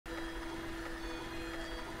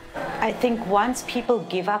I think once people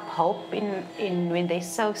give up hope in when they're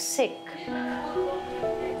so sick,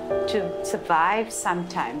 to survive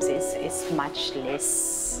sometimes is much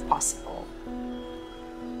less possible.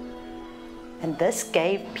 And this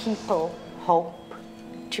gave people hope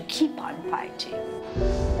to keep on fighting.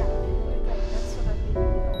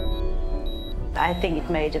 I think it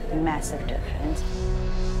made a massive difference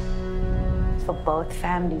for both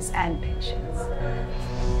families and patients.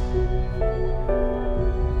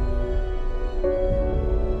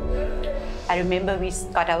 I remember we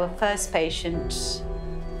got our first patient,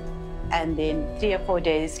 and then 3 or 4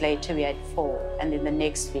 days later we had 4, and then the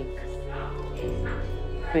next week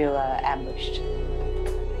we were ambushed.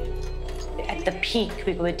 At the peak,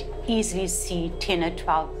 we would easily see 10 or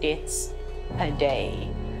 12 deaths per day,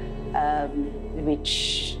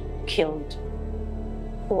 which killed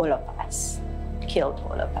all of us.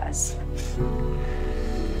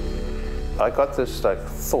 I got this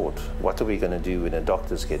thought, what are we going to do when the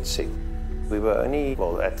doctors get sick? We were only,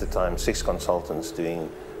 well, at the time, 6 consultants doing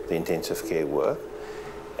the intensive care work.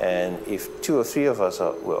 And if 2 or 3 of us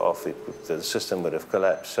were off, the system would have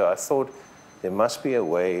collapsed. So I thought there must be a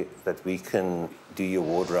way that we can do your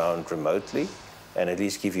ward round remotely and at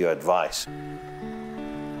least give you advice.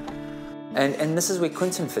 And this is where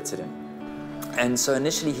Quintin fitted in. And so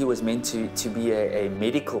initially he was meant to be a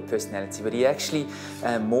medical personality, but he actually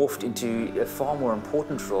morphed into a far more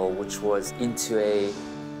important role, which was into a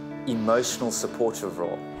emotional supportive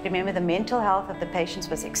role. Remember, the mental health of the patients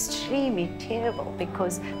was extremely terrible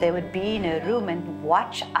because they would be in a room and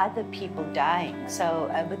watch other people dying, so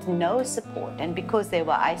with no support, and because they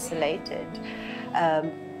were isolated,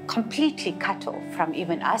 completely cut off from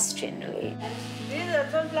even us generally.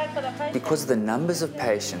 Because of the numbers of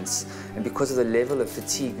patients and because of the level of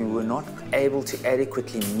fatigue, we were not able to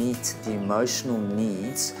adequately meet the emotional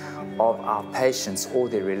needs of our patients or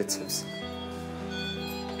their relatives.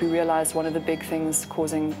 We realized one of the big things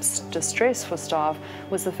causing distress for staff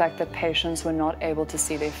was the fact that patients were not able to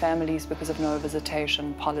see their families because of no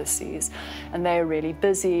visitation policies. And they're really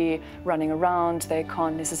busy running around. They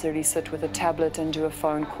can't necessarily sit with a tablet and do a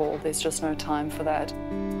phone call. There's just no time for that.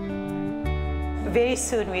 Very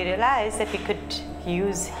soon we realized that we could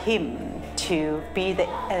use him to be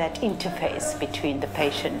that interface between the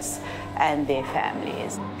patients and their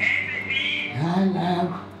families.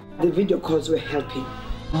 The video calls were helping.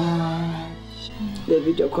 The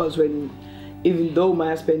video calls when, even though my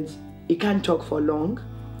husband, he can't talk for long,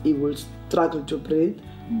 he will struggle to breathe,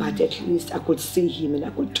 but at least I could see him and I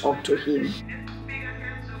could talk to him.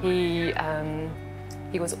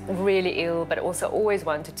 He was really ill, but also always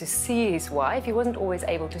wanted to see his wife. He wasn't always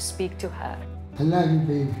able to speak to her. I love you,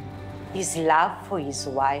 baby. His love for his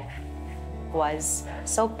wife was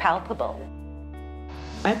so palpable.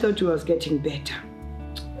 I thought he was getting better.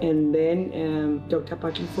 And then Dr.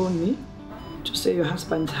 Patrick phoned me to say your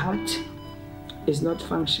husband's heart is not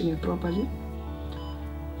functioning properly.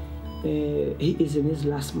 He is in his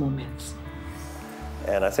last moments.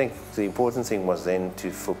 And I think the important thing was then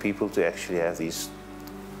for people to actually have these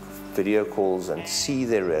video calls and see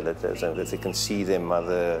their relatives, and that they can see their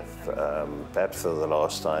mother perhaps for the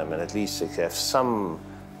last time, and at least they have some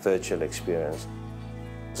virtual experience.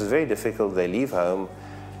 It's very difficult. They leave home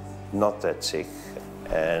not that sick,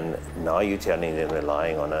 and now you're telling them they're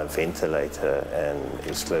lying on a ventilator and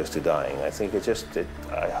is close to dying. I think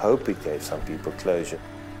I hope it gave some people closure.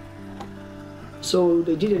 So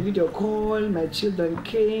they did a video call, my children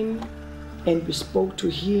came, and we spoke to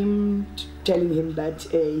him, telling him that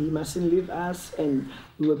he mustn't leave us, and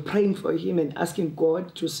we were praying for him and asking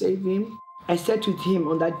God to save him. I sat with him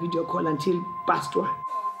on that video call until past 1.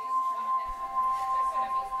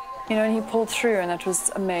 You know, and he pulled through, and that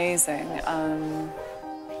was amazing.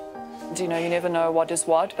 You know, you never know what is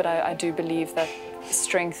what, but I do believe that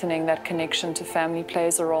strengthening that connection to family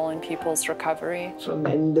plays a role in people's recovery.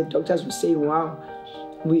 And the doctors were saying, wow,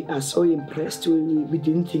 we are so impressed. We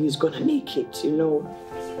didn't think he's gonna make it, you know.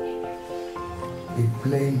 He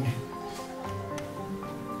played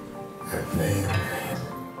a very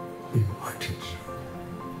important role.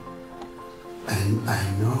 And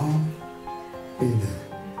I know in the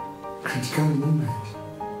critical moment,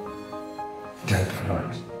 that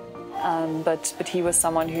hurt. But he was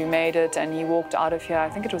someone who made it, and he walked out of here, I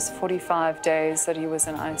think it was 45 days that he was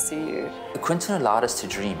in ICU. Quintin allowed us to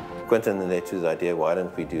dream. Quintin led to the idea, why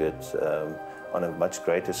don't we do it on a much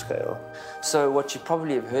greater scale? So what you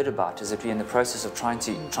probably have heard about is that we're in the process of trying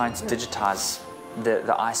to digitize the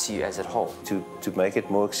ICU as a whole. To make it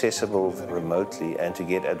more accessible remotely and to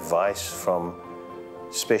get advice from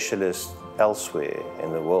specialists elsewhere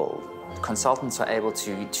in the world consultants are able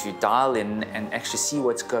to dial in and actually see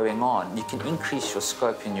what's going on, you can increase your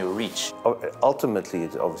scope and your reach. Ultimately,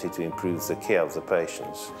 it's obviously to improve the care of the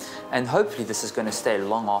patients. And hopefully this is going to stay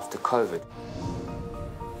long after COVID.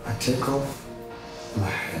 I take off my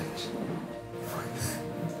hat for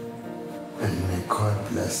them, and may God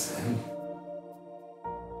bless them.